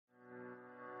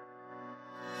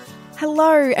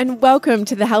Hello and welcome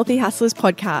to the Healthy Hustlers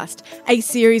podcast, a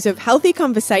series of healthy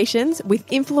conversations with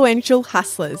influential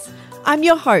hustlers. I'm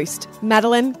your host,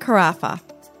 Madeline Carafa.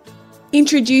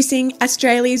 Introducing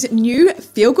Australia's new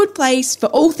feel-good place for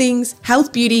all things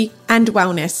health, beauty and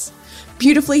wellness.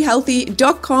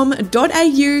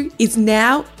 Beautifullyhealthy.com.au is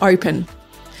now open.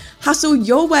 Hustle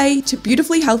your way to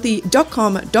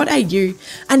beautifullyhealthy.com.au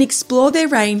and explore their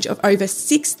range of over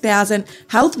 6,000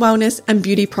 health, wellness and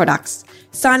beauty products.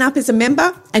 Sign up as a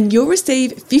member and you'll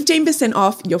receive 15%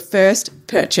 off your first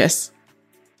purchase.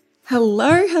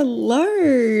 Hello,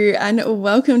 and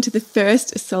welcome to the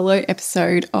first solo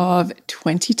episode of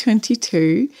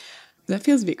 2022. That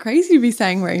feels a bit crazy to be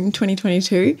saying we're in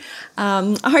 2022.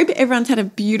 I hope everyone's had a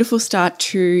beautiful start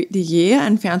to the year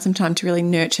and found some time to really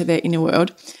nurture their inner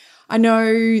world. I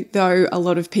know, though, a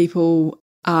lot of people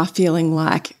are feeling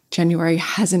like January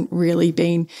hasn't really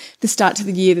been the start to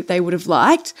the year that they would have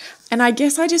liked. And I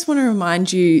guess I just want to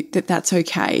remind you that that's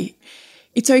okay.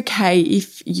 It's okay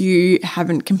if you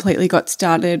haven't completely got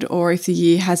started or if the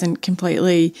year hasn't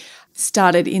completely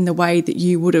started in the way that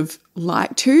you would have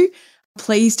liked to.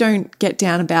 Please don't get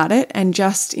down about it and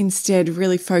just instead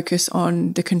really focus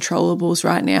on the controllables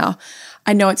right now.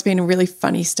 I know it's been a really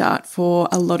funny start for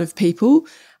a lot of people.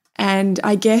 And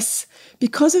I guess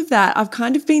because of that, I've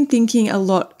kind of been thinking a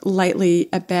lot lately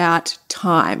about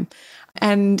time.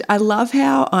 And I love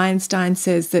how Einstein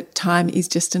says that time is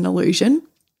just an illusion.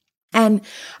 And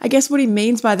I guess what he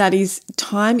means by that is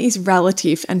time is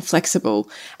relative and flexible,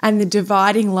 and the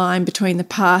dividing line between the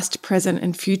past, present,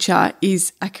 and future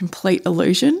is a complete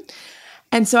illusion.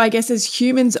 And so I guess as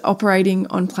humans operating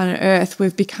on planet Earth,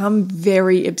 we've become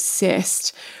very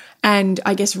obsessed and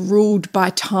I guess ruled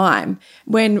by time,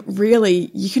 when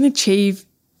really you can achieve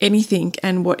anything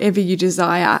and whatever you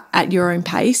desire at your own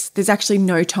pace. There's actually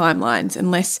no timelines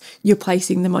unless you're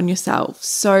placing them on yourself.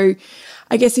 So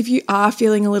I guess if you are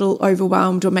feeling a little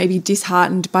overwhelmed or maybe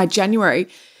disheartened by January,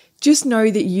 just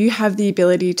know that you have the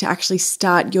ability to actually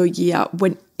start your year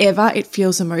whenever it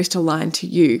feels the most aligned to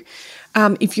you.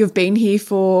 If you've been here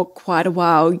for quite a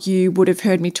while, you would have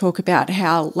heard me talk about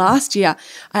how last year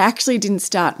I actually didn't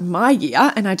start my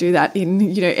year, and I do that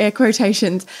in, air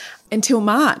quotations, until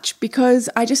March because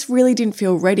I just really didn't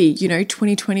feel ready.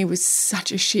 2020 was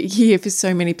such a shit year for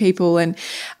so many people and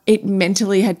it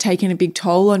mentally had taken a big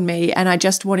toll on me, and I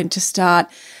just wanted to start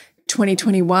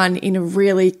 2021 in a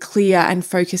really clear and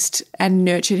focused and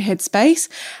nurtured headspace.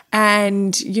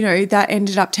 And, that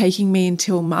ended up taking me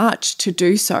until March to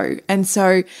do so. And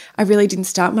so I really didn't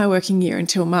start my working year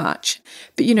until March.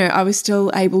 But, I was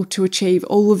still able to achieve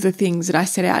all of the things that I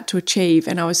set out to achieve.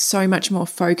 And I was so much more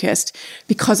focused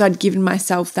because I'd given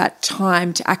myself that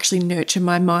time to actually nurture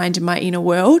my mind and my inner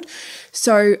world.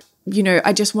 So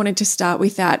I just wanted to start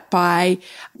with that by,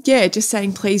 just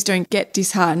saying, please don't get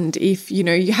disheartened if,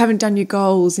 you haven't done your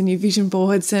goals and your vision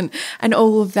boards and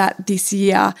all of that this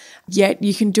year, yet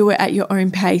you can do it at your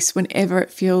own pace whenever it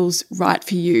feels right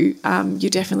for you. You're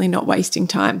definitely not wasting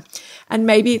time. And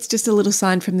maybe it's just a little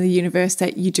sign from the universe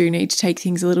that you do need to take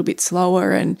things a little bit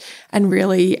slower and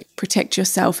really protect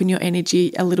yourself and your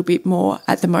energy a little bit more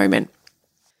at the moment.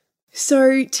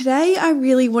 So today I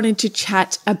really wanted to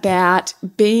chat about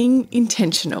being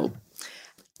intentional.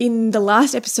 In the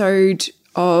last episode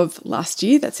of last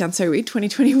year, that sounds so weird,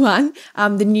 2021,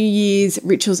 the New Year's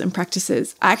rituals and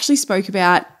practices, I actually spoke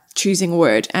about choosing a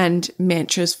word and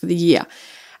mantras for the year.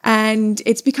 And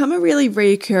it's become a really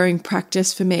reoccurring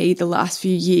practice for me the last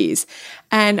few years.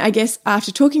 And I guess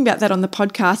after talking about that on the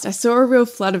podcast, I saw a real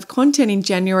flood of content in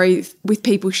January with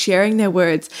people sharing their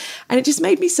words. And it just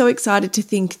made me so excited to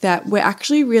think that we're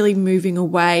actually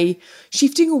really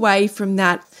shifting away from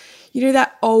that,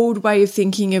 that old way of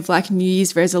thinking of like New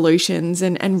Year's resolutions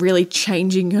and really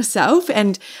changing yourself.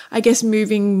 And I guess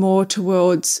moving more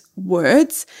towards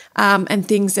words and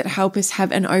things that help us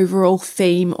have an overall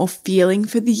theme or feeling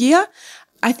for the year.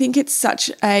 I think it's such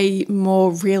a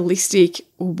more realistic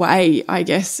way, I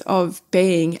guess, of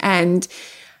being. And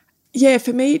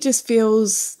for me, it just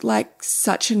feels like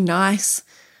such a nice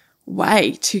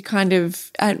way to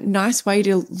a nice way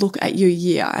to look at your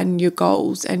year and your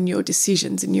goals and your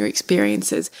decisions and your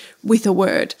experiences with a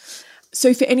word.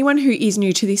 So for anyone who is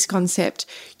new to this concept,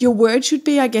 your word should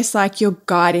be, I guess, like your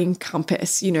guiding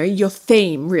compass, your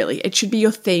theme, really. It should be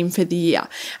your theme for the year.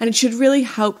 And it should really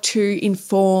help to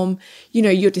inform,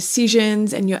 your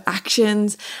decisions and your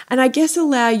actions, and I guess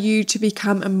allow you to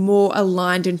become a more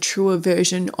aligned and truer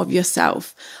version of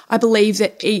yourself. I believe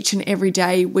that each and every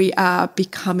day we are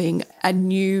becoming a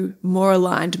new, more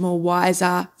aligned, more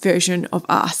wiser version of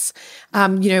us.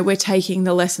 We're taking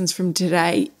the lessons from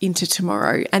today into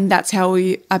tomorrow, and that's how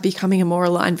we are becoming a more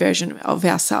aligned version of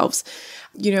ourselves.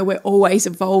 We're always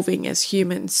evolving as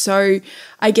humans. So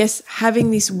I guess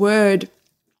having this word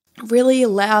really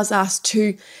allows us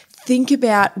to think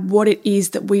about what it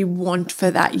is that we want for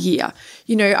that year.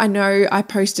 I know I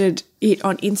posted it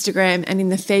on Instagram, and in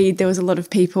the feed, there was a lot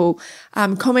of people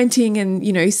commenting,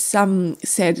 and, some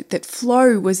said that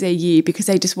flow was their year because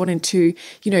they just wanted to,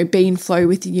 be in flow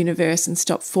with the universe and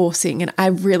stop forcing. And I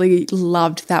really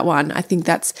loved that one. I think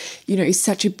that's,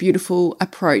 such a beautiful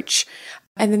approach.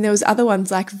 And then there was other ones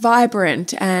like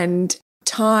vibrant, and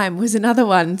time was another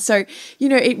one. So,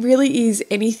 it really is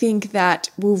anything that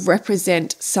will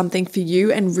represent something for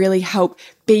you and really help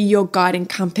be your guiding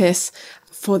compass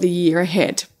for the year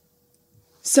ahead.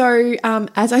 So,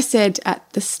 as I said at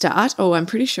the start, I'm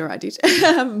pretty sure I did,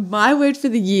 my word for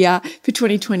the year for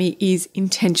 2020 is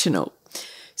intentional.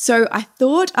 So I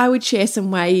thought I would share some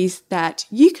ways that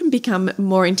you can become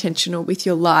more intentional with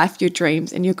your life, your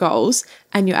dreams and your goals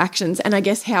and your actions. And I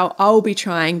guess how I'll be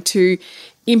trying to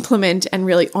implement and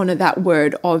really honor that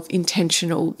word of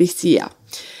intentional this year.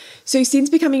 So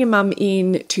since becoming a mum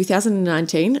in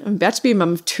 2019, I'm about to be a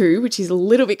mum of 2, which is a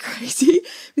little bit crazy.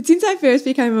 But since I first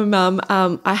became a mum,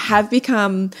 I have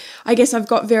become, I've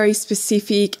got very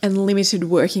specific and limited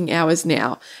working hours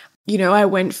now. I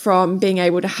went from being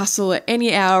able to hustle at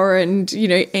any hour and,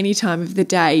 any time of the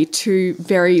day to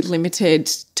very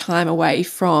limited time away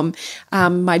from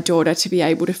my daughter to be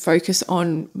able to focus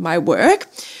on my work.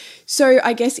 So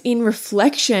I guess in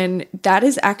reflection, that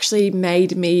has actually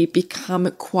made me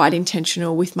become quite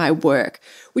intentional with my work,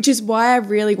 which is why I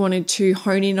really wanted to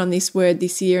hone in on this word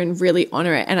this year and really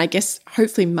honor it. And I guess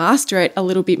hopefully master it a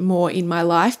little bit more in my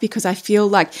life, because I feel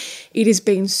like it has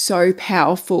been so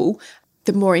powerful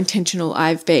the more intentional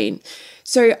I've been.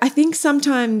 So I think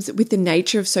sometimes with the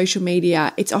nature of social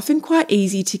media, it's often quite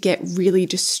easy to get really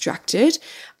distracted,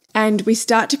 and we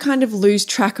start to kind of lose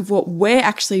track of what we're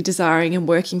actually desiring and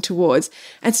working towards,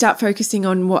 and start focusing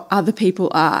on what other people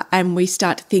are. And we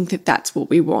start to think that that's what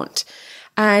we want.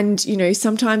 And,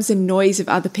 sometimes the noise of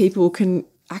other people can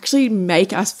actually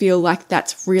make us feel like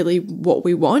that's really what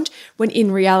we want, when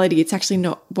in reality, it's actually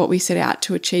not what we set out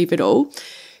to achieve at all.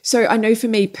 So I know for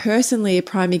me personally, a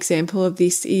prime example of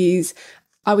this is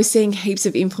I was seeing heaps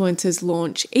of influencers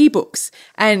launch ebooks.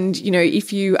 And,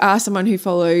 if you are someone who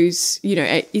follows,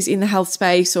 is in the health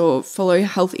space or follow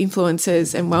health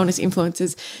influencers and wellness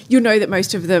influencers, you'll know that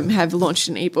most of them have launched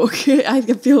an ebook. I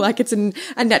feel like it's a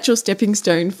natural stepping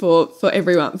stone for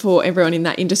everyone in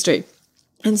that industry.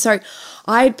 And so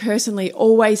I had personally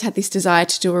always had this desire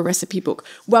to do a recipe book.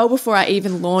 Well before I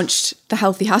even launched The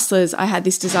Healthy Hustlers, I had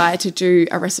this desire to do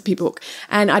a recipe book.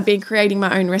 And I'd been creating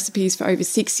my own recipes for over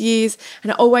 6 years,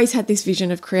 and I always had this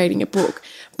vision of creating a book.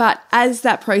 But as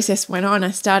that process went on,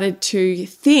 I started to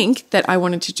think that I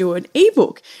wanted to do an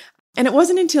ebook. And it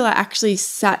wasn't until I actually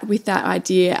sat with that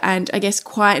idea and I guess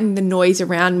quietened the noise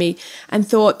around me and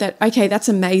thought that, okay, that's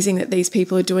amazing that these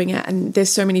people are doing it. And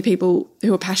there's so many people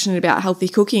who are passionate about healthy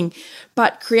cooking,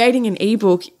 but creating an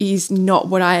ebook is not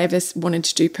what I ever wanted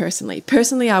to do personally.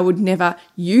 Personally, I would never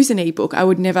use an ebook. I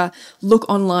would never look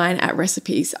online at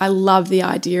recipes. I love the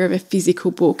idea of a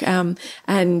physical book, and,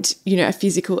 a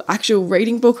physical actual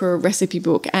reading book or a recipe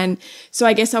book. And so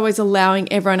I guess I was allowing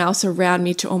everyone else around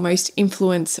me to almost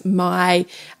influence my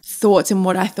thoughts and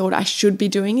what I thought I should be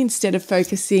doing, instead of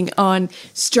focusing on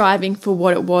striving for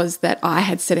what it was that I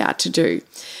had set out to do.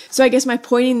 So I guess my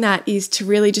point in that is to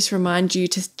really just remind you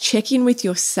to check in with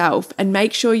yourself and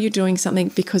make sure you're doing something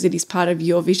because it is part of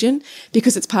your vision,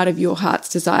 because it's part of your heart's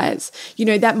desires.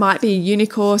 That might be a uni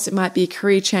course, it might be a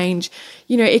career change,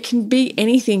 it can be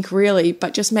anything really,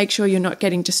 but just make sure you're not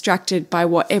getting distracted by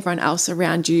what everyone else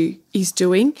around you is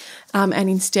doing, and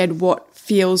instead what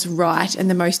feels right and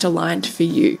the most aligned for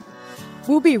you.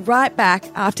 We'll be right back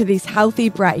after this healthy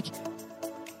break.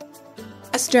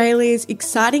 Australia's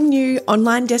exciting new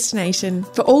online destination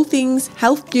for all things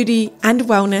health, beauty and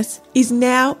wellness is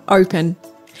now open.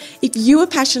 If you are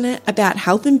passionate about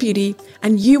health and beauty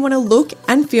and you want to look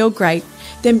and feel great,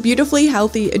 then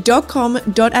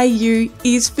beautifullyhealthy.com.au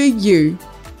is for you.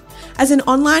 As an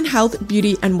online health,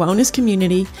 beauty and wellness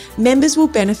community, members will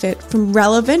benefit from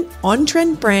relevant,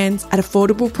 on-trend brands at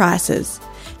affordable prices,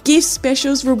 gifts,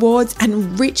 specials, rewards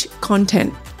and rich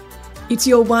content. It's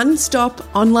your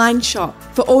one-stop online shop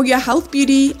for all your health,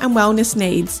 beauty and wellness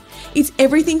needs. It's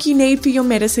everything you need for your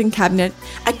medicine cabinet,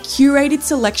 a curated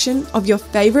selection of your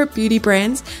favourite beauty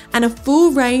brands and a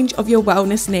full range of your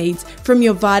wellness needs, from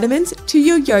your vitamins to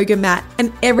your yoga mat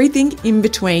and everything in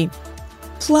between.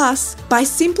 Plus, by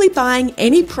simply buying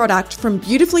any product from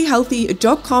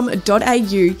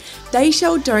beautifullyhealthy.com.au, they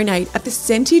shall donate a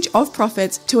percentage of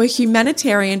profits to a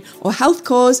humanitarian or health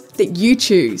cause that you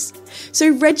choose.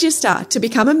 So register to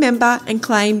become a member and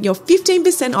claim your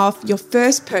 15% off your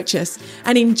first purchase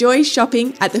and enjoy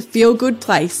shopping at the Feel Good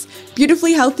Place,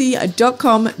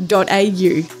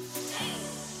 beautifullyhealthy.com.au.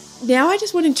 Now I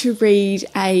just wanted to read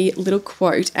a little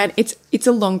quote, and it's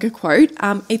a longer quote.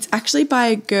 It's actually by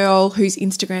a girl whose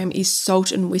Instagram is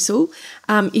Salt and Whistle.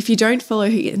 If you don't follow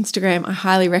her Instagram, I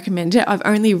highly recommend it. I've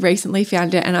only recently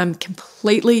found it and I'm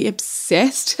completely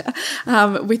obsessed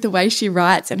with the way she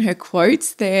writes and her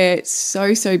quotes. They're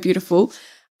so, so beautiful.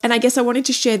 And I guess I wanted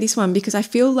to share this one because I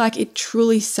feel like it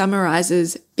truly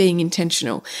summarizes being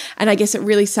intentional. And I guess it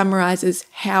really summarizes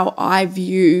how I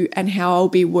view and how I'll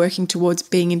be working towards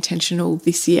being intentional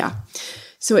this year.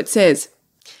 So it says,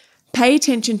 pay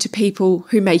attention to people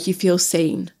who make you feel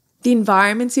seen, the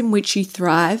environments in which you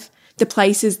thrive, the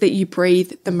places that you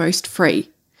breathe the most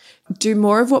free. Do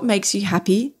more of what makes you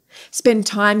happy. Spend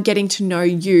time getting to know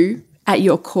you at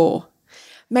your core.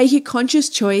 Make a conscious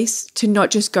choice to not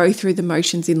just go through the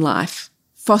motions in life.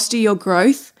 Foster your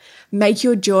growth, make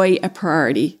your joy a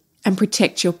priority, and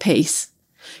protect your peace.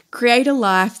 Create a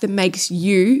life that makes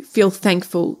you feel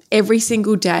thankful every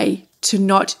single day to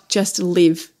not just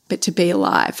live, but to be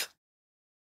alive.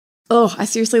 Oh, I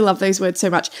seriously love those words so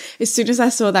much. As soon as I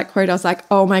saw that quote, I was like,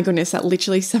 oh my goodness, that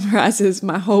literally summarizes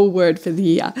my whole word for the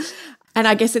year. And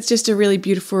I guess it's just a really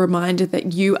beautiful reminder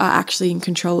that you are actually in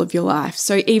control of your life.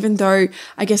 So even though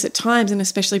I guess at times, and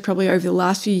especially probably over the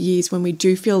last few years, when we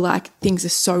do feel like things are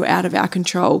so out of our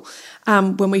control,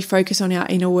 when we focus on our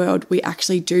inner world, we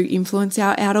actually do influence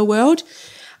our outer world.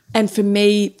 And for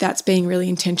me, that's being really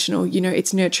intentional. You know,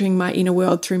 it's nurturing my inner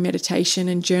world through meditation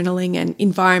and journaling and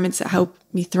environments that help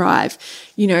me thrive.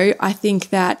 You know, I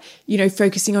think that, you know,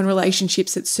 focusing on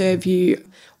relationships that serve you,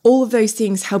 all of those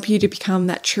things help you to become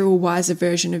that truer, wiser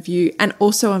version of you and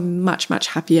also a much, much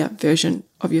happier version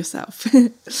of yourself.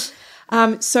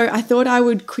 So I thought I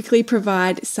would quickly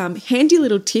provide some handy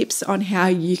little tips on how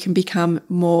you can become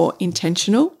more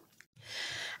intentional.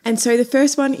 And so the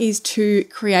first one is to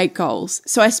create goals.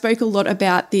 So I spoke a lot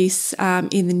about this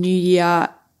in the New Year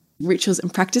rituals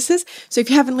and practices. So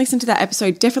if you haven't listened to that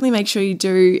episode, definitely make sure you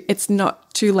do. It's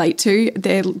not too late to.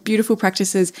 They're beautiful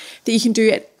practices that you can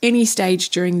do at any stage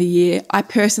during the year. I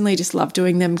personally just love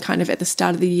doing them kind of at the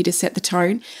start of the year to set the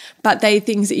tone, but they're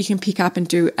things that you can pick up and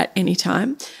do at any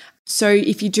time. So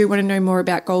if you do want to know more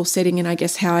about goal setting and I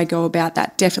guess how I go about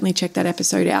that, definitely check that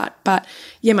episode out. But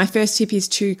yeah, my first tip is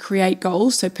to create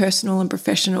goals, so personal and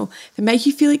professional, that make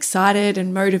you feel excited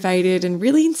and motivated and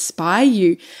really inspire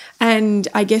you. And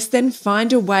I guess then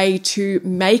find a way to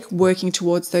make working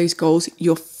towards those goals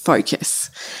your focus.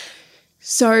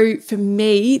 So for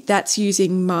me, that's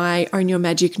using my Own Your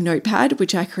Magic notepad,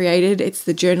 which I created. It's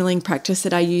the journaling practice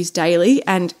that I use daily.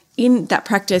 And in that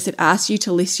practice, it asks you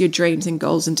to list your dreams and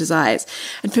goals and desires.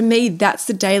 And for me, that's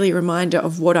the daily reminder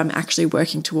of what I'm actually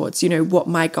working towards, you know, what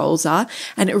my goals are.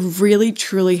 And it really,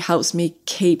 truly helps me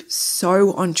keep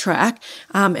so on track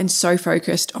and so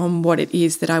focused on what it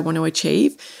is that I want to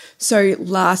achieve. So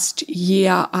last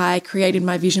year, I created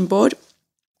my vision board,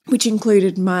 which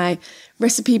included my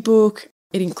recipe book.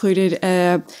 It included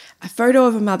a photo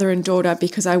of a mother and daughter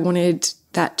because I wanted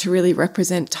that to really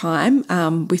represent time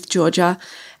with Georgia.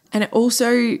 And it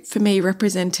also, for me,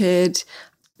 represented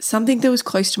something that was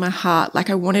close to my heart. Like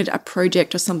I wanted a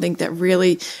project or something that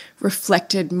really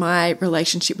reflected my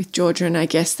relationship with Georgia and I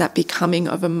guess that becoming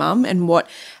of a mum and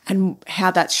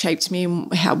how that's shaped me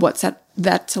and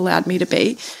that's allowed me to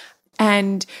be.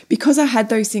 And because I had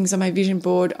those things on my vision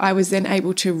board, I was then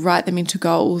able to write them into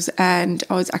goals and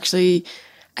I was actually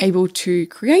able to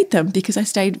create them because I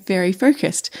stayed very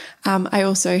focused. I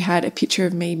also had a picture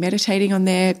of me meditating on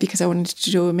there because I wanted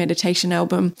to do a meditation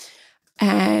album.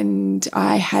 And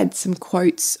I had some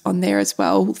quotes on there as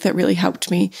well that really helped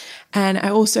me. And I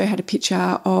also had a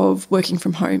picture of working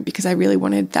from home because I really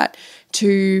wanted that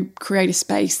to create a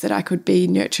space that I could be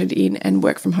nurtured in and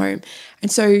work from home.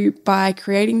 And so by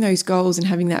creating those goals and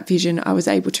having that vision, I was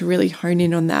able to really hone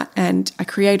in on that. And I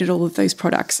created all of those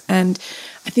products. And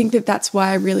I think that that's why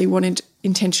I really wanted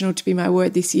intentional to be my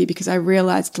word this year, because I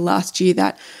realized last year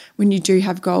that when you do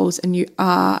have goals and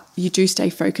you do stay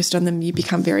focused on them, you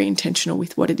become very intentional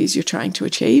with what it is you're trying to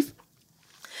achieve.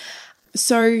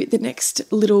 So the next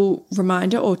little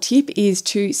reminder or tip is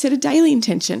to set a daily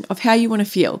intention of how you want to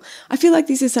feel. I feel like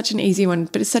this is such an easy one,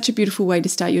 but it's such a beautiful way to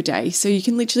start your day. So you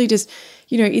can literally just,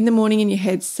 in the morning in your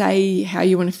head, say how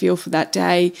you want to feel for that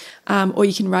day, or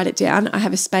you can write it down. I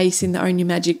have a space in the Own Your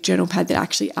Magic journal pad that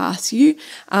actually asks you.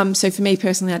 So for me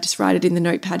personally, I just write it in the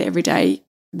notepad every day,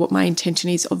 what my intention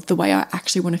is of the way I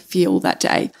actually want to feel that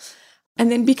day. And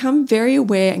then become very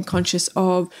aware and conscious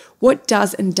of what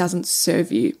does and doesn't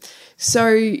serve you. So,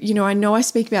 I know I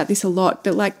speak about this a lot,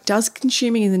 but does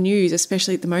consuming in the news,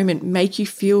 especially at the moment, make you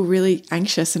feel really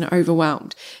anxious and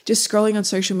overwhelmed? Does scrolling on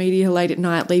social media late at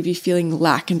night leave you feeling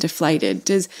lack and deflated?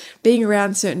 Does being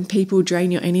around certain people drain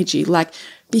your energy?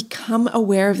 Become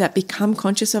aware of that, become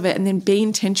conscious of it, and then be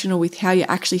intentional with how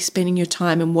you're actually spending your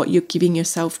time and what you're giving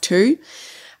yourself to.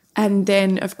 And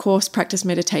then, of course, practice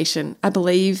meditation. I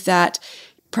believe that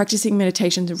practicing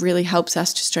meditation really helps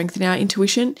us to strengthen our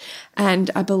intuition.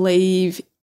 And I believe,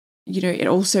 it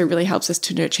also really helps us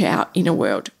to nurture our inner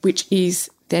world, which is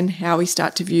then how we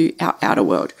start to view our outer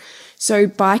world. So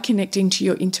by connecting to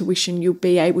your intuition, you'll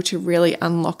be able to really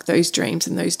unlock those dreams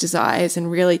and those desires and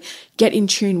really get in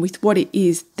tune with what it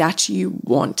is that you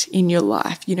want in your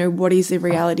life. What is the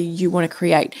reality you want to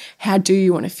create? How do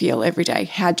you want to feel every day?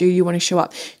 How do you want to show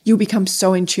up? You'll become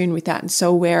so in tune with that and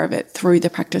so aware of it through the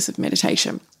practice of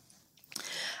meditation.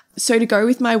 So to go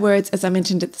with my words, as I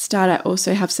mentioned at the start, I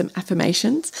also have some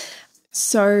affirmations.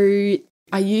 So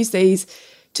I use these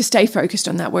to stay focused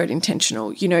on that word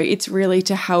intentional. It's really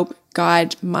to help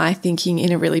guide my thinking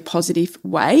in a really positive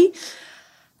way.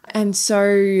 And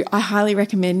so I highly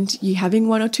recommend you having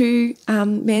one or two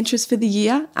mantras for the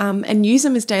year and use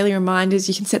them as daily reminders.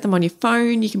 You can set them on your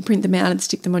phone, you can print them out and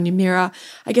stick them on your mirror.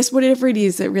 I guess whatever it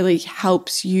is that really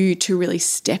helps you to really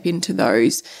step into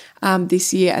those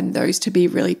this year and those to be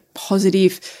really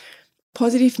positive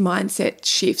mindset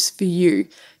shifts for you.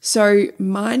 So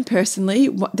mine personally,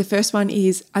 the first one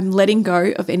is I'm letting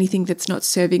go of anything that's not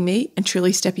serving me and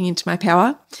truly stepping into my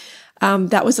power.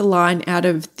 That was a line out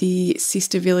of the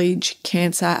Sister Village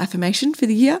Cancer affirmation for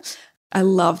the year. I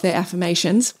love their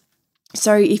affirmations.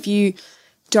 So if you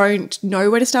don't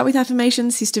know where to start with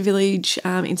affirmations, Sister Village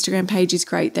Instagram page is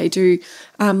great. They do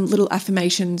little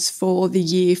affirmations for the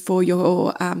year for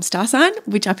your star sign,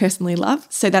 which I personally love.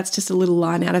 So that's just a little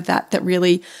line out of that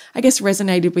really, I guess,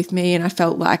 resonated with me, and I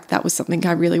felt like that was something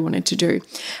I really wanted to do.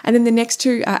 And then the next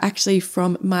two are actually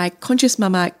from my Conscious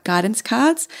Mama guidance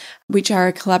cards, which are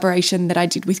a collaboration that I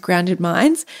did with Grounded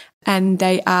Minds. And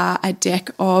they are a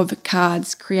deck of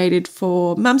cards created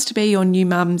for mums-to-be or new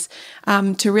mums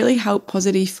to really help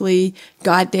positively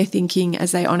guide their thinking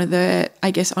as they honour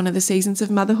the seasons of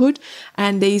motherhood.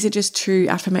 And these are just two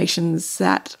affirmations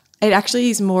that it actually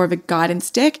is more of a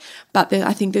guidance deck, but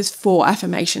I think there's 4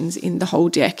 affirmations in the whole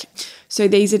deck. So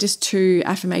these are just 2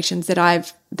 affirmations that I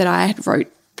had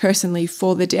wrote personally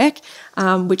for the deck,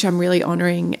 which I'm really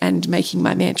honouring and making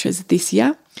my mantras this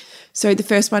year. So the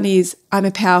first one is, I'm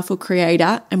a powerful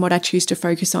creator and what I choose to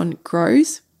focus on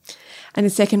grows. And the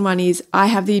second one is, I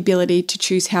have the ability to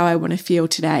choose how I want to feel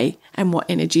today and what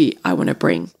energy I want to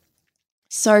bring.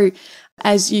 So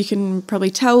as you can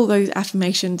probably tell, those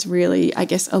affirmations really, I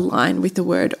guess, align with the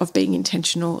word of being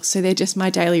intentional. So they're just my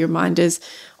daily reminders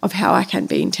of how I can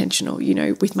be intentional,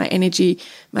 with my energy,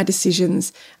 my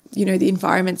decisions, the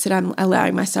environments that I'm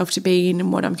allowing myself to be in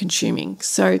and what I'm consuming.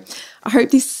 So I hope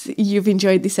you've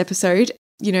enjoyed this episode.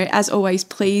 As always,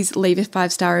 please leave a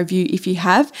 5-star review if you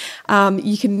have.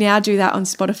 You can now do that on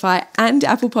Spotify and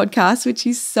Apple Podcasts, which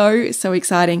is so, so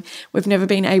exciting. We've never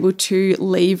been able to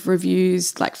leave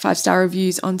reviews, like 5-star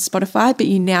reviews on Spotify, but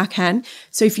you now can.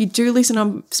 So if you do listen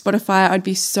on Spotify, I'd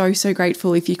be so, so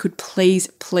grateful if you could please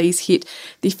hit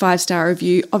the 5-star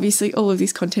review. Obviously, all of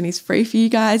this content is free for you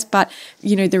guys, but,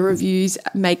 the reviews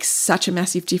make such a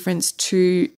massive difference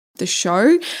to the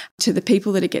show, to the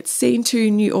people that it gets seen to,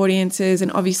 new audiences,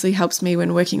 and obviously helps me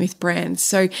when working with brands.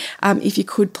 So if you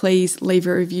could please leave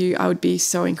a review, I would be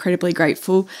so incredibly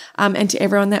grateful. And to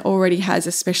everyone that already has,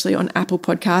 especially on Apple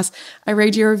Podcasts, I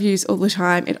read your reviews all the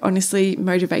time. It honestly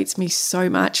motivates me so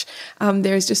much.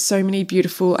 There's just so many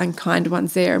beautiful and kind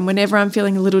ones there. And whenever I'm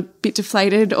feeling a little bit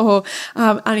deflated or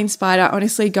uninspired, I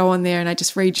honestly go on there and I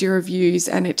just read your reviews,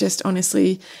 and it just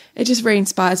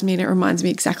re-inspires me, and it reminds me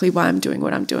exactly why I'm doing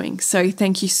what I'm doing. So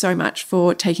thank you so much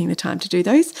for taking the time to do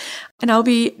those. And I'll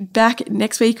be back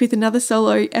next week with another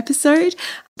solo episode,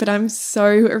 but I'm so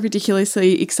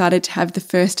ridiculously excited to have the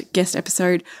first guest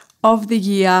episode of the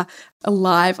year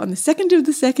live on the 2nd of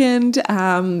the 2nd,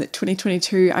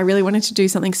 2022. I really wanted to do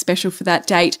something special for that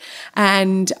date,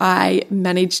 and I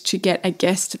managed to get a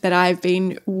guest that I've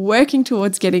been working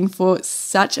towards getting for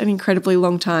such an incredibly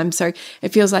long time. So it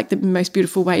feels like the most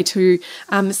beautiful way to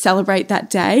celebrate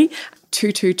that day.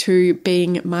 222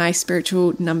 being my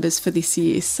spiritual numbers for this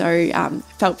year. So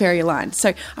felt very aligned.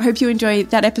 So I hope you enjoy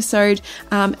that episode,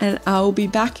 and I'll be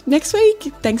back next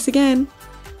week. Thanks again.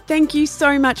 Thank you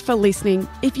so much for listening.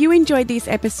 If you enjoyed this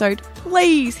episode,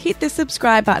 please hit the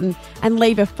subscribe button and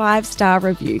leave a 5-star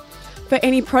review. For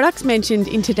any products mentioned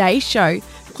in today's show,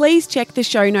 please check the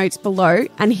show notes below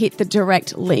and hit the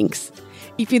direct links.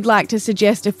 If you'd like to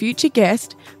suggest a future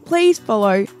guest, please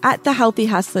follow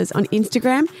 @TheHealthyHustlers on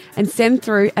Instagram and send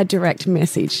through a direct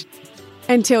message.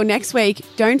 Until next week,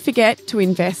 don't forget to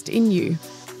invest in you.